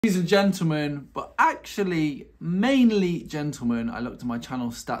Ladies and gentlemen, but actually mainly gentlemen, I looked at my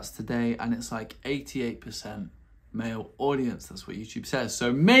channel stats today and it's like 88% male audience. That's what YouTube says.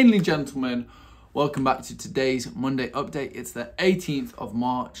 So mainly gentlemen, welcome back to today's Monday update. It's the 18th of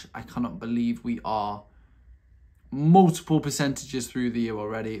March. I cannot believe we are multiple percentages through the year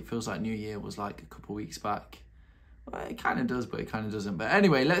already. It feels like New Year was like a couple weeks back. Well, it kind of does, but it kind of doesn't. But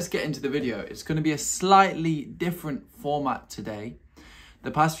anyway, let's get into the video. It's going to be a slightly different format today. The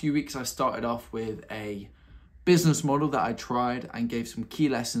past few weeks, I started off with a business model that I tried and gave some key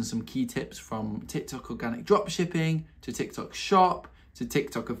lessons, some key tips from TikTok organic dropshipping to TikTok shop to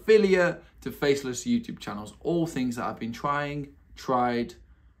TikTok affiliate to faceless YouTube channels. All things that I've been trying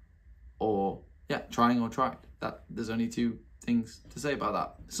or tried. There's only two things to say about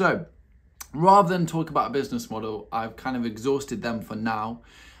that. So rather than talk about a business model, I've kind of exhausted them for now.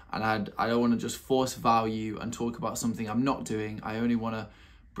 And I don't want to just force value and talk about something I'm not doing. I only want to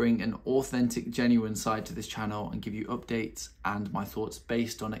bring an authentic, genuine side to this channel and give you updates and my thoughts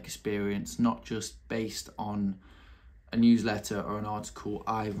based on experience, not just based on a newsletter or an article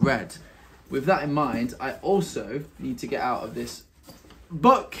I've read. With that in mind, I also need to get out of this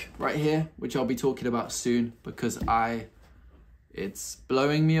book right here, which I'll be talking about soon because it's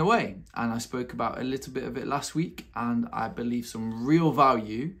blowing me away. And I spoke about a little bit of it last week, and I believe some real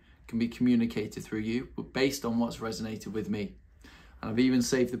value can be communicated through you, but based on what's resonated with me. And I've even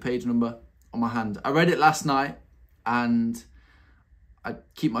saved the page number on my hand. I read it last night and I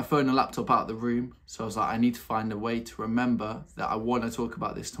keep my phone and laptop out of the room. So I was like, I need to find a way to remember that I want to talk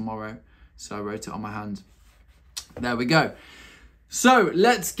about this tomorrow. So I wrote it on my hand. There we go. So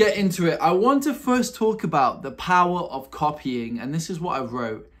let's get into it. I want to first talk about the power of copying. And this is what I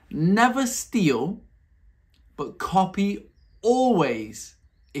wrote. Never steal, but copy always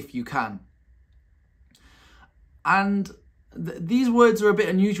if you can. And these words are a bit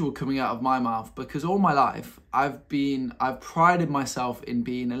unusual coming out of my mouth because all my life I've prided myself in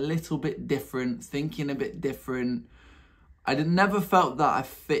being a little bit different, thinking a bit different. I never felt that I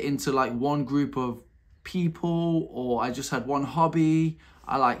fit into like one group of people, or I just had one hobby.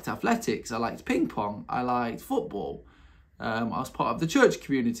 I liked athletics, I liked ping pong, I liked football. I was part of the church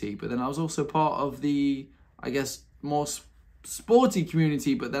community, but then I was also part of the, I guess, more sporty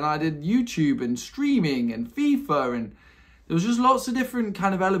community, but then I did YouTube and streaming and FIFA, and there was just lots of different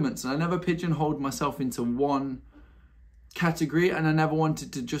kind of elements, and I never pigeonholed myself into one category, and I never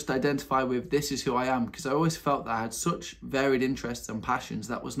wanted to just identify with this is who I am, because I always felt that I had such varied interests and passions.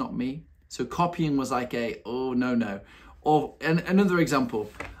 That was not me. So copying was like oh no. Or another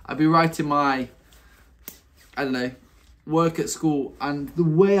example, I'd be writing my, I don't know, work at school, and the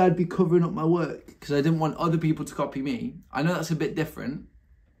way I'd be covering up my work because I didn't want other people to copy me. I know that's a bit different,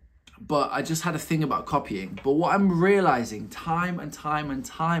 but I just had a thing about copying. But what I'm realizing time and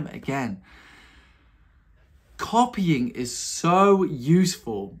time again, copying is so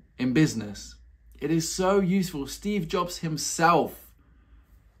useful in business. It is so useful. Steve Jobs himself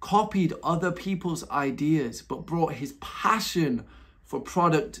copied other people's ideas, but brought his passion for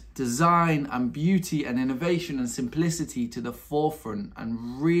product design and beauty and innovation and simplicity to the forefront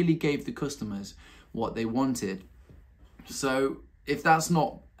and really gave the customers what they wanted. So if that's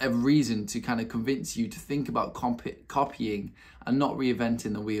not a reason to kind of convince you to think about copying and not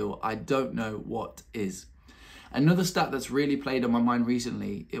reinventing the wheel, I don't know what is. Another stat that's really played on my mind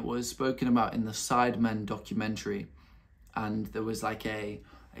recently, it was spoken about in the Sidemen documentary, and there was like a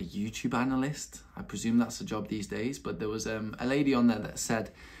YouTube analyst, I presume that's a job these days, but there was a lady on there that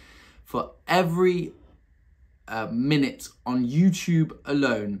said for every minute on YouTube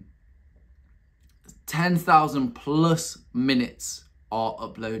alone, 10,000 plus minutes are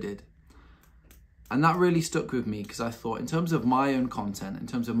uploaded. And that really stuck with me because I thought in terms of my own content, in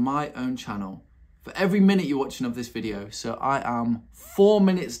terms of my own channel, for every minute you're watching of this video, so I am 4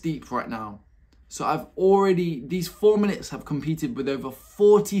 minutes deep right now. So these 4 minutes have competed with over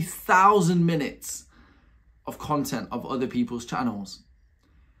 40,000 minutes of content of other people's channels.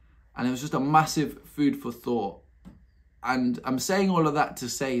 And it was just a massive food for thought. And I'm saying all of that to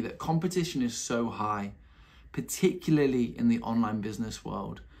say that competition is so high, particularly in the online business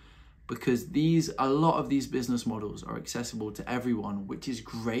world, because a lot of these business models are accessible to everyone, which is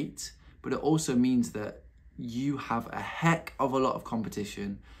great, but it also means that you have a heck of a lot of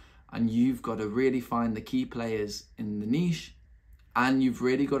competition. And you've got to really find the key players in the niche, and you've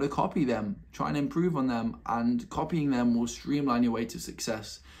really got to copy them, try and improve on them, and copying them will streamline your way to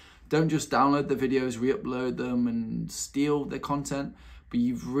success. Don't just download the videos, re-upload them and steal their content, but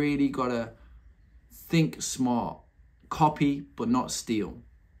you've really got to think smart, copy, but not steal.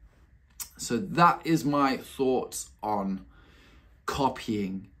 So that is my thoughts on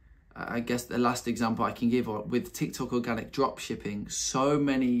copying. I guess the last example I can give with TikTok organic drop shipping, so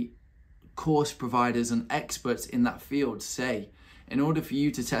many course providers and experts in that field say, in order for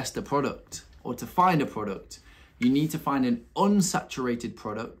you to test a product or to find a product, you need to find an unsaturated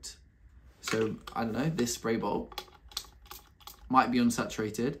product. So I don't know, this spray bottle might be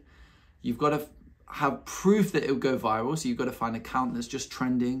unsaturated. You've got to have proof that it'll go viral. So you've got to find an account that's just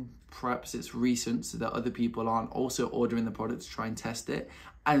trending. Perhaps it's recent so that other people aren't also ordering the product to try and test it.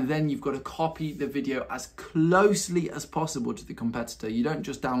 And then you've got to copy the video as closely as possible to the competitor. You don't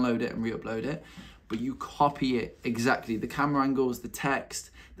just download it and re-upload it, but you copy it exactly. The camera angles, the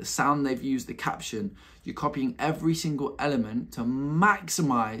text, the sound they've used, the caption. You're copying every single element to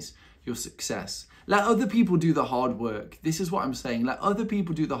maximize your success. Let other people do the hard work. This is what I'm saying. Let other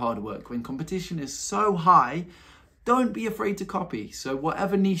people do the hard work. When competition is so high, don't be afraid to copy. So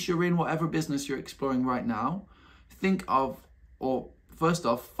whatever niche you're in, whatever business you're exploring right now, think of, or first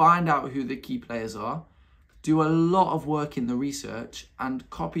off, find out who the key players are, do a lot of work in the research, and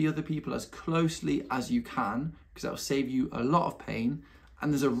copy other people as closely as you can, because that will save you a lot of pain.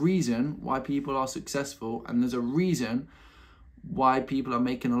 And there's a reason why people are successful, and there's a reason why people are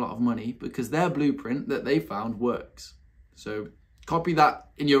making a lot of money, because their blueprint that they found works. So copy that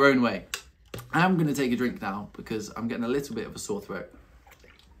in your own way. I'm going to take a drink now because I'm getting a little bit of a sore throat.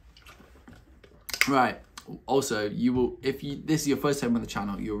 Right. Also, if this is your first time on the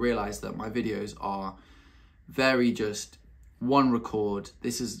channel, you'll realize that my videos are very just one record.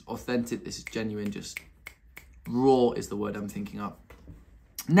 This is authentic. This is genuine. Just raw is the word I'm thinking of.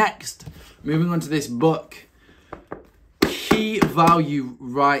 Next, moving on to this book. Key value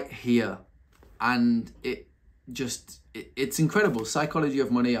right here, and it's incredible. Psychology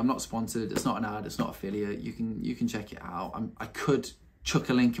of Money. I'm not sponsored. It's not an ad. It's not affiliate. You can check it out. I could chuck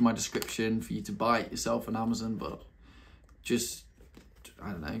a link in my description for you to buy it yourself on Amazon, but just,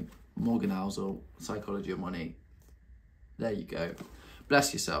 I don't know, Morgan Housel, Psychology of Money. There you go.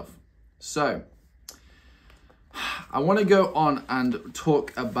 Bless yourself. So I want to go on and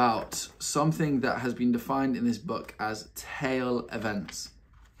talk about something that has been defined in this book as tail events.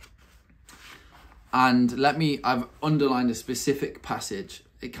 And I've underlined a specific passage.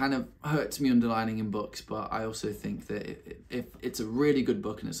 It kind of hurts me underlining in books, but I also think that if it's a really good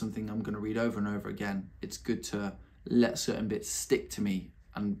book and it's something I'm going to read over and over again, it's good to let certain bits stick to me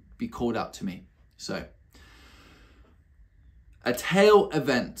and be called out to me. So, a tail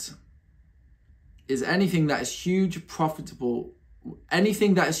event is anything that is huge, profitable.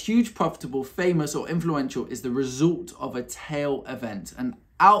 Anything that is huge, profitable, famous, or influential is the result of a tail event, an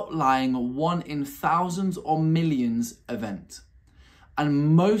outlying one in thousands or millions event.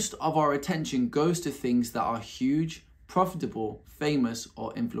 And most of our attention goes to things that are huge, profitable, famous,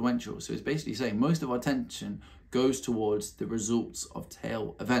 or influential. So it's basically saying most of our attention goes towards the results of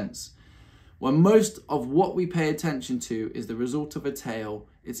tail events. When most of what we pay attention to is the result of a tail,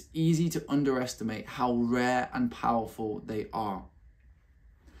 it's easy to underestimate how rare and powerful they are.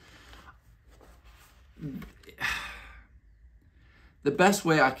 The best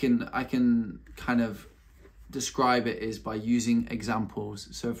way I can kind of describe it is by using examples.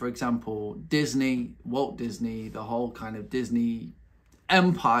 So for example, Disney, Walt Disney, the whole kind of Disney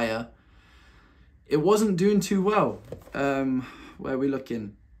empire, it wasn't doing too well. Where are we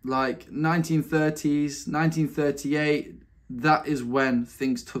looking? Like 1930s, 1938, that is when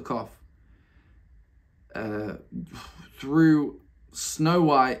things took off. Through Snow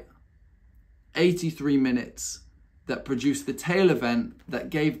White, 83 minutes, that produced the tail event that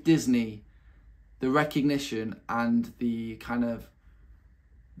gave Disney the recognition and the kind of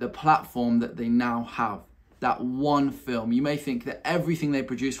the platform that they now have. That one film. You may think that everything they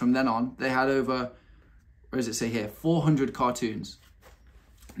produced from then on, they had over, where does it say here, 400 cartoons.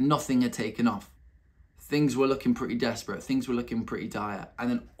 Nothing had taken off. Things were looking pretty desperate. Things were looking pretty dire. And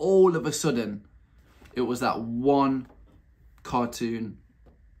then all of a sudden, it was that one cartoon,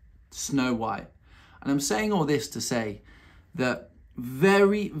 Snow White. And I'm saying all this to say that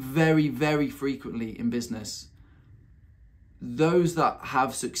very, very, very frequently in business, those that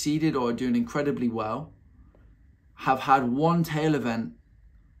have succeeded or are doing incredibly well have had one tail event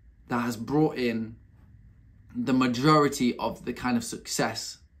that has brought in the majority of the kind of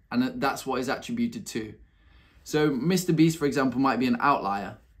success, and that's what is attributed to. So Mr. Beast, for example, might be an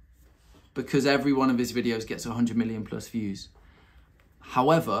outlier because every one of his videos gets 100 million plus views.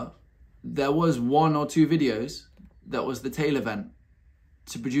 However, there was one or two videos that was the tail event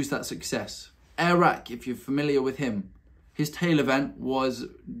to produce that success. Airrack, if you're familiar with him, his tail event was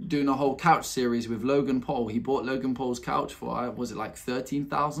doing a whole couch series with Logan Paul. He bought Logan Paul's couch for, was it like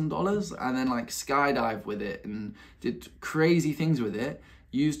 $13,000? And then like skydive with it and did crazy things with it.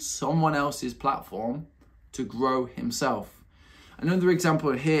 used someone else's platform to grow himself. Another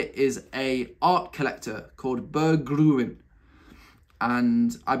example here is a art collector called Berg Gruen,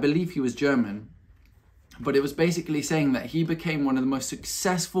 and I believe he was German, but it was basically saying that he became one of the most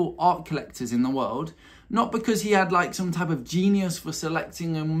successful art collectors in the world, not because he had like some type of genius for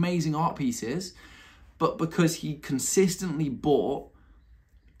selecting amazing art pieces, but because he consistently bought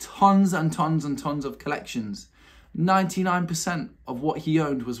tons and tons and tons of collections. 99% of what he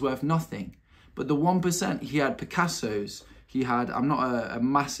owned was worth nothing, but the 1%, he had Picassos, he had, I'm not a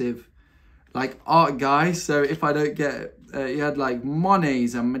massive like art guy, so if I don't get, he had like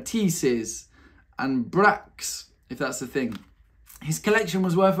Monets and Matisses and Braques, if that's the thing. His collection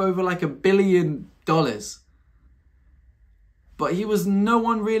was worth over like $1 billion, but he was no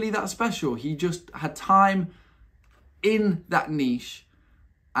one really that special. He just had time in that niche,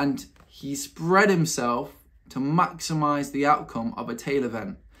 and he spread himself to maximize the outcome of a tail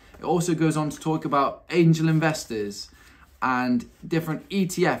event. It also goes on to talk about angel investors and different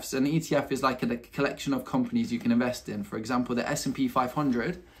ETFs. An ETF is like a collection of companies you can invest in. For example, the S&P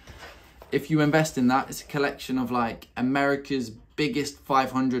 500, if you invest in that, it's a collection of like America's biggest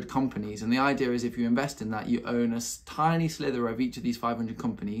 500 companies. And the idea is if you invest in that, you own a tiny slither of each of these 500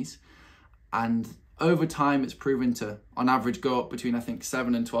 companies. And over time, it's proven to, on average, go up between, I think,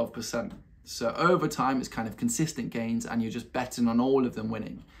 7 and 12%. So over time, it's kind of consistent gains, and you're just betting on all of them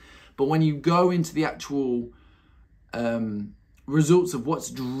winning. But when you go into the actual results of what's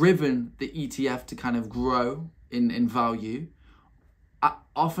driven the ETF to kind of grow in value,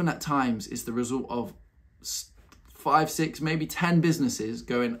 often at times it's the result of 5, 6, maybe 10 businesses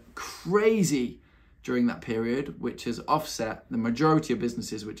going crazy during that period, which has offset the majority of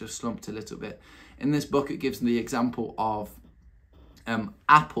businesses which have slumped a little bit. In this book, it gives the example of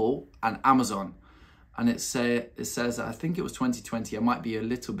Apple and Amazon. And it says, I think it was 2020, I might be a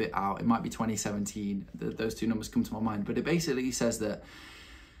little bit out, it might be 2017, those two numbers come to my mind, but it basically says that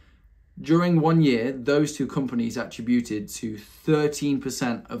during 1 year, those two companies attributed to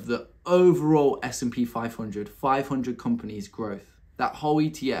 13% of the overall S&P 500 companies' growth. That whole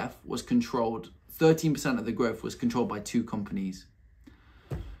ETF was controlled, 13% of the growth was controlled by 2 companies.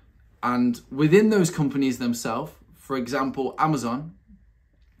 And within those companies themselves, for example, Amazon,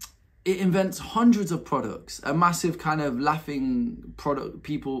 it invents hundreds of products. A massive kind of laughing product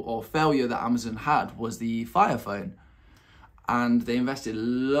people or failure that Amazon had was the Fire Phone. And they invested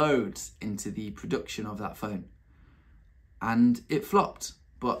loads into the production of that phone. And it flopped.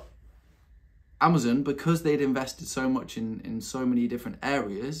 But Amazon, because they'd invested so much in so many different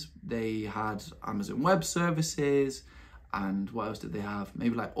areas, they had Amazon Web Services, and what else did they have?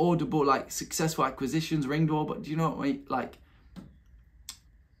 Maybe like Audible, like successful acquisitions, Ringdoor. But do you know what I mean? Like,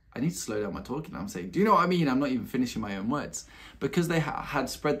 I need to slow down my talking. I'm saying, do you know what I mean? I'm not even finishing my own words. Because they had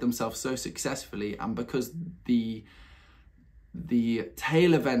spread themselves so successfully, and because the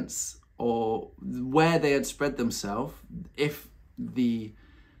tail events or where they had spread themselves, if the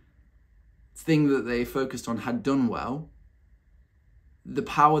thing that they focused on had done well, the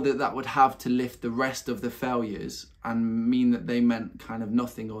power that would have to lift the rest of the failures and mean that they meant kind of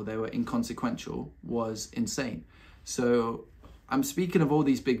nothing or they were inconsequential was insane. So I'm speaking of all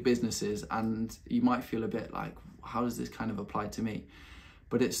these big businesses, and you might feel a bit like, how does this kind of apply to me?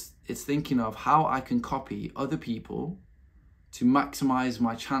 But it's thinking of how I can copy other people to maximize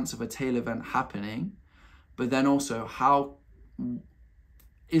my chance of a tail event happening, but then also how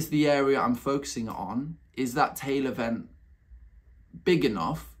is the area I'm focusing on, is that tail event big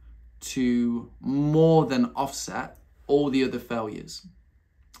enough to more than offset all the other failures?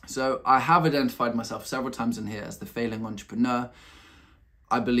 So I have identified myself several times in here as the failing entrepreneur.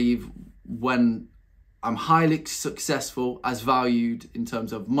 I believe when I'm highly successful as valued in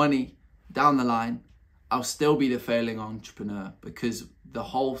terms of money down the line, I'll still be the failing entrepreneur, because the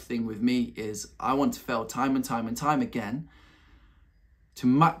whole thing with me is I want to fail time and time and time again to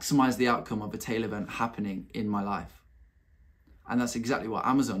maximize the outcome of a tail event happening in my life. And that's exactly what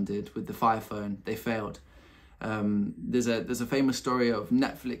Amazon did with the Fire Phone. They failed. There's a famous story of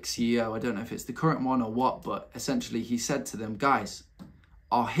Netflix CEO, I don't know if it's the current one or what, but essentially he said to them, guys,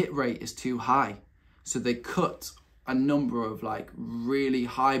 our hit rate is too high. So they cut a number of like really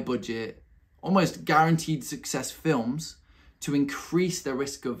high budget, almost guaranteed success films to increase the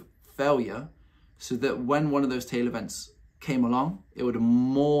risk of failure, so that when one of those tail events came along, it would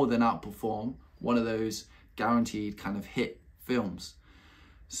more than outperform one of those guaranteed kind of hit films.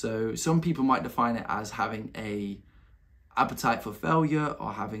 So some people might define it as having a appetite for failure,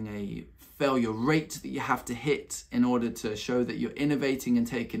 or having a failure rate that you have to hit in order to show that you're innovating and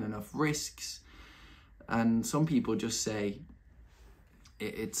taking enough risks. And some people just say,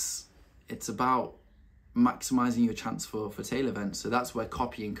 it's about maximizing your chance for tail events. So that's where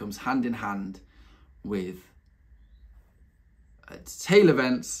copying comes hand in hand with tail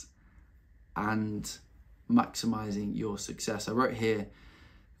events and maximizing your success. I wrote here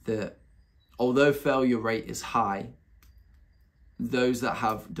that although failure rate is high, those that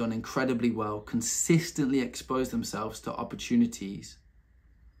have done incredibly well consistently expose themselves to opportunities,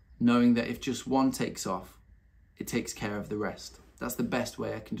 knowing that if just one takes off, it takes care of the rest. That's the best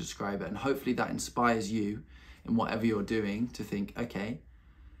way I can describe it. And hopefully that inspires you in whatever you're doing to think, okay,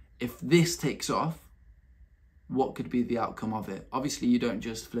 if this takes off, what could be the outcome of it? Obviously, you don't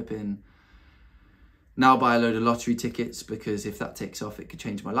just flip in, now buy a load of lottery tickets, because if that takes off, it could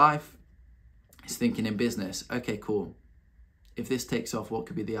change my life. It's thinking in business, okay, cool. If this takes off, what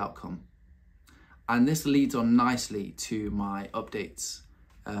could be the outcome? And this leads on nicely to my updates.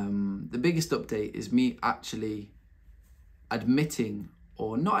 The biggest update is me actually admitting,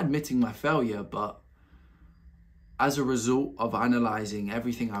 or not admitting my failure, but as a result of analyzing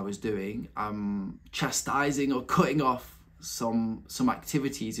everything I was doing, I'm chastising or cutting off some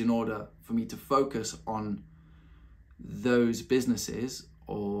activities in order for me to focus on those businesses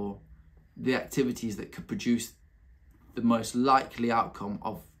or the activities that could produce the most likely outcome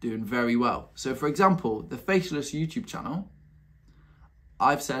of doing very well. So for example, the Faceless YouTube channel,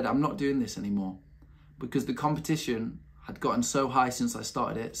 I've said I'm not doing this anymore because the competition had gotten so high since I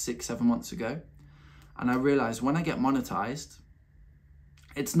started it 6-7 months ago. And I realized when I get monetized,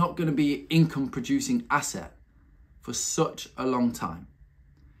 it's not going to be an income producing asset for such a long time.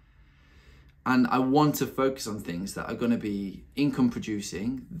 And I want to focus on things that are going to be income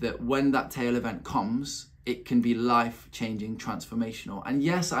producing, that when that tail event comes, it can be life-changing, transformational. And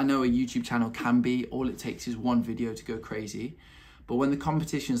yes, I know a YouTube channel can be, all it takes is one video to go crazy. But when the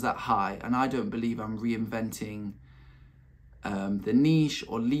competition is that high, and I don't believe I'm reinventing the niche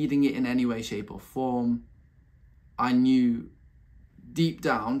or leading it in any way, shape or form, I knew deep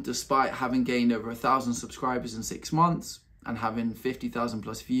down, despite having gained over 1,000 subscribers in 6 months and having 50,000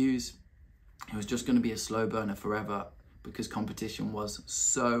 plus views, it was just going to be a slow burner forever because competition was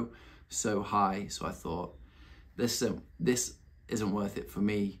so high. So I thought, this isn't worth it for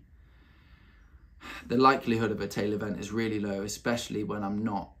me. The likelihood of a tail event is really low, especially when I'm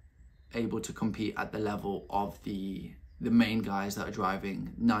not able to compete at the level of the main guys that are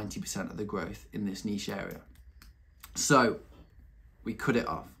driving 90% of the growth in this niche area. So we cut it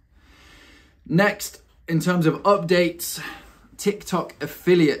off. Next, in terms of updates, TikTok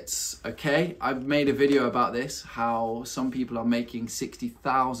affiliates, okay? I've made a video about this, how some people are making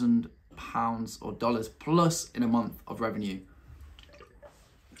 £60,000 or dollars plus in a month of revenue.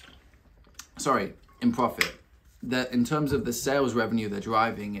 Sorry, in profit. In terms of the sales revenue they're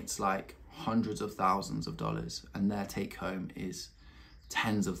driving, it's like hundreds of thousands of dollars, and their take home is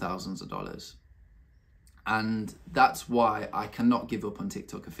tens of thousands of dollars. And that's why I cannot give up on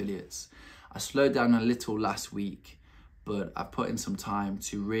TikTok affiliates. I slowed down a little last week, but I put in some time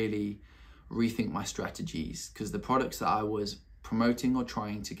to really rethink my strategies, because the products that I was promoting or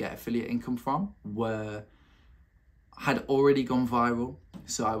trying to get affiliate income from had already gone viral.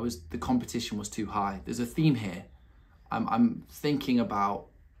 So the competition was too high. There's a theme here. I'm thinking about,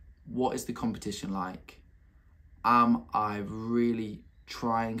 what is the competition like? Am I really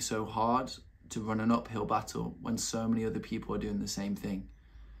trying so hard to run an uphill battle when so many other people are doing the same thing?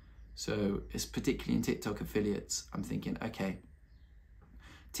 So it's particularly in TikTok affiliates, I'm thinking, okay,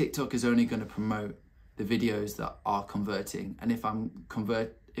 TikTok is only going to promote the videos that are converting. And if I'm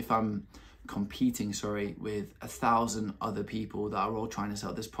competing, with 1,000 other people that are all trying to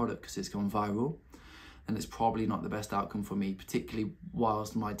sell this product because it's gone viral, then it's probably not the best outcome for me, particularly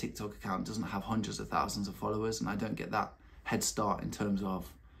whilst my TikTok account doesn't have hundreds of thousands of followers and I don't get that head start in terms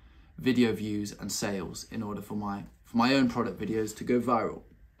of video views and sales in order for my own product videos to go viral.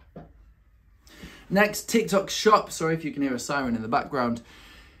 Next, TikTok Shop. Sorry if you can hear a siren in the background.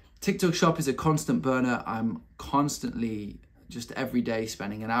 TikTok Shop is a constant burner. I'm constantly, just every day,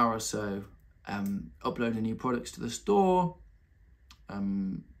 spending an hour or so uploading new products to the store,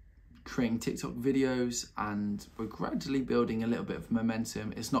 creating TikTok videos, and we're gradually building a little bit of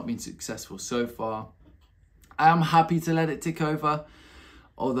momentum. It's not been successful so far. I am happy to let it tick over,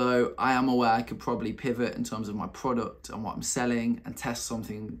 although I am aware I could probably pivot in terms of my product and what I'm selling and test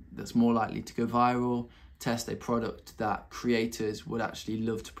something that's more likely to go viral, test a product that creators would actually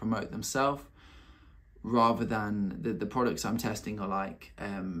love to promote themselves, rather than the products I'm testing are like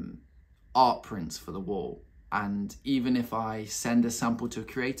art prints for the wall. And even if I send a sample to a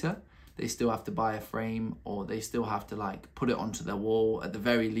creator, they still have to buy a frame, or they still have to like put it onto their wall at the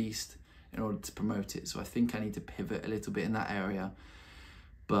very least in order to promote it. So I think I need to pivot a little bit in that area.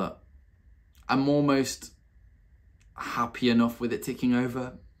 but I'm almost happy enough with it ticking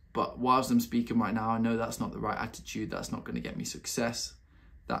over. But whilst I'm speaking right now, I know that's not the right attitude. That's not going to get me success.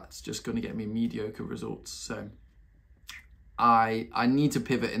 That's just going to get me mediocre results. So I need to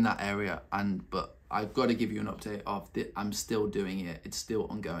pivot in that area, but I've got to give you an update of that. I'm still doing it. It's still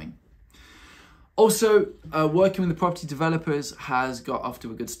ongoing. Also, working with the property developers has got off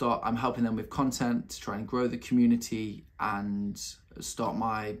to a good start. I'm helping them with content to try and grow the community and start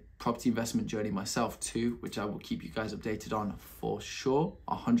my property investment journey myself too, which I will keep you guys updated on for sure,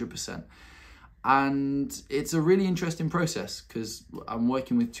 100%. And it's a really interesting process because I'm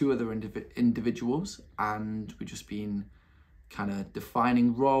working with 2 other individuals, and we've just been kind of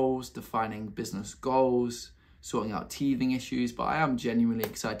defining roles, defining business goals, sorting out teething issues. But I am genuinely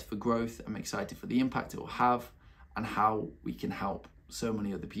excited for growth. I'm excited for the impact it will have and how we can help so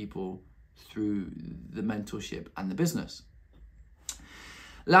many other people through the mentorship and the business.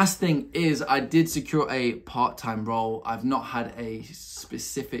 Last thing is, I did secure a part-time role. I've not had a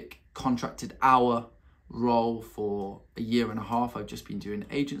specific contracted hour role for a year and a half. I've just been doing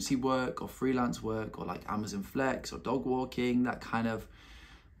agency work or freelance work or like Amazon Flex or dog walking, that kind of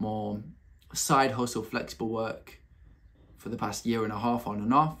more side hustle flexible work for the past year and a half on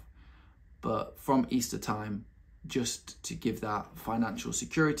and off. But from Easter time, just to give that financial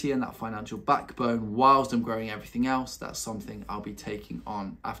security and that financial backbone whilst I'm growing everything else, that's something I'll be taking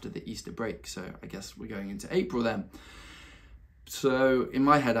on after the Easter break. So I guess we're going into April then. So in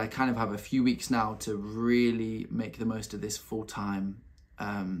my head, I kind of have a few weeks now to really make the most of this full time.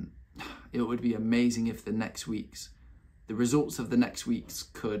 It would be amazing if the results of the next weeks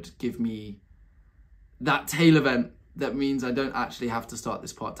could give me that tail event that means I don't actually have to start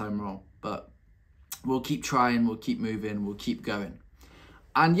this part-time role. But we'll keep trying, we'll keep moving, we'll keep going.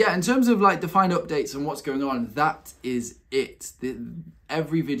 And yeah, in terms of like defined updates and what's going on, that is it.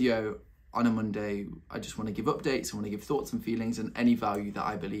 Every video on a Monday, I just want to give updates, I want to give thoughts and feelings and any value that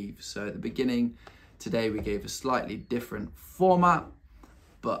I believe. So at the beginning, today we gave a slightly different format,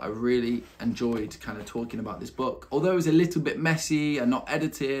 but I really enjoyed kind of talking about this book. Although it was a little bit messy and not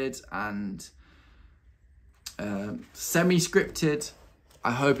edited and semi-scripted,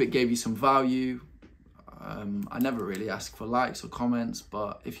 I hope it gave you some value. I never really ask for likes or comments,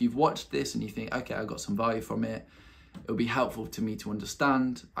 but if you've watched this and you think, okay, I got some value from it, it'll be helpful to me to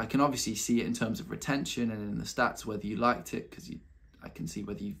understand. I can obviously see it in terms of retention and in the stats, whether you liked it, because I can see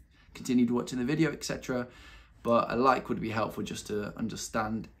whether you've continued watching the video, etc. But a like would be helpful just to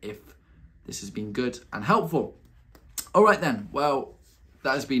understand if this has been good and helpful. All right then, well,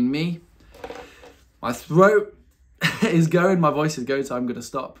 that has been me. My throat is going, my voice is going, so I'm going to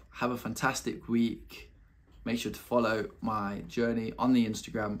stop. Have a fantastic week. Make sure to follow my journey on the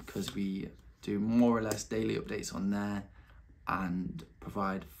Instagram because we do more or less daily updates on there and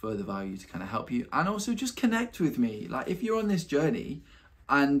provide further value to kind of help you. And also just connect with me. Like if you're on this journey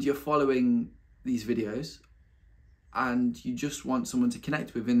and you're following these videos and you just want someone to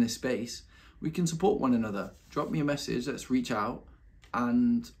connect with in this space, we can support one another. Drop me a message, let's reach out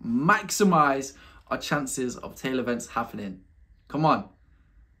and maximize our chances of tail events happening. Come on.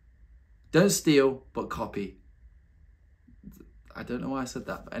 Don't steal, but copy. I don't know why I said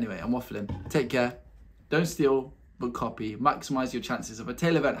that, but anyway, I'm waffling. Take care. Don't steal, but copy. Maximize your chances of a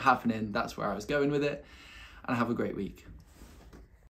tail event happening. That's where I was going with it. And have a great week.